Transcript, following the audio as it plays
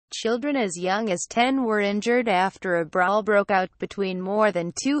children as young as 10 were injured after a brawl broke out between more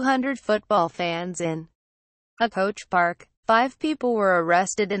than 200 football fans in a coach park. 5 people were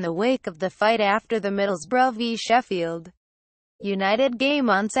arrested in the wake of the fight after the Middlesbrough v Sheffield United game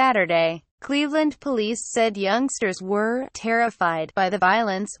on Saturday. Cleveland police said youngsters were terrified by the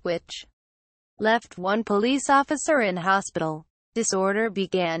violence, which left one police officer in hospital. Disorder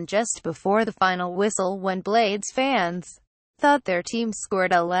began just before the final whistle when Blades fans thought their team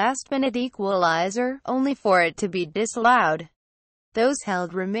scored a last-minute equalizer, only for it to be disallowed. Those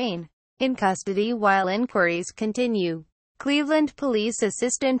held remain in custody while inquiries continue. Cleveland Police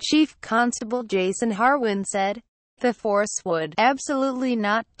Assistant Chief Constable Jason Harwin said, "The force would absolutely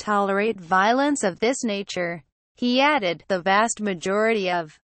not tolerate violence of this nature." He added, "The vast majority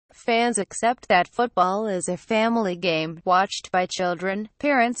of fans accept that football is a family game, watched by children,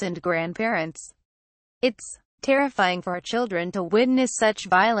 parents and grandparents. It's terrifying for children to witness such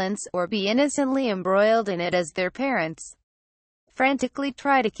violence, or be innocently embroiled in it as their parents frantically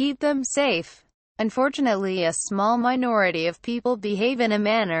try to keep them safe. Unfortunately, a small minority of people behave in a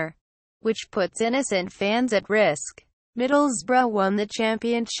manner which puts innocent fans at risk." Middlesbrough won the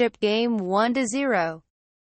championship game 1-0.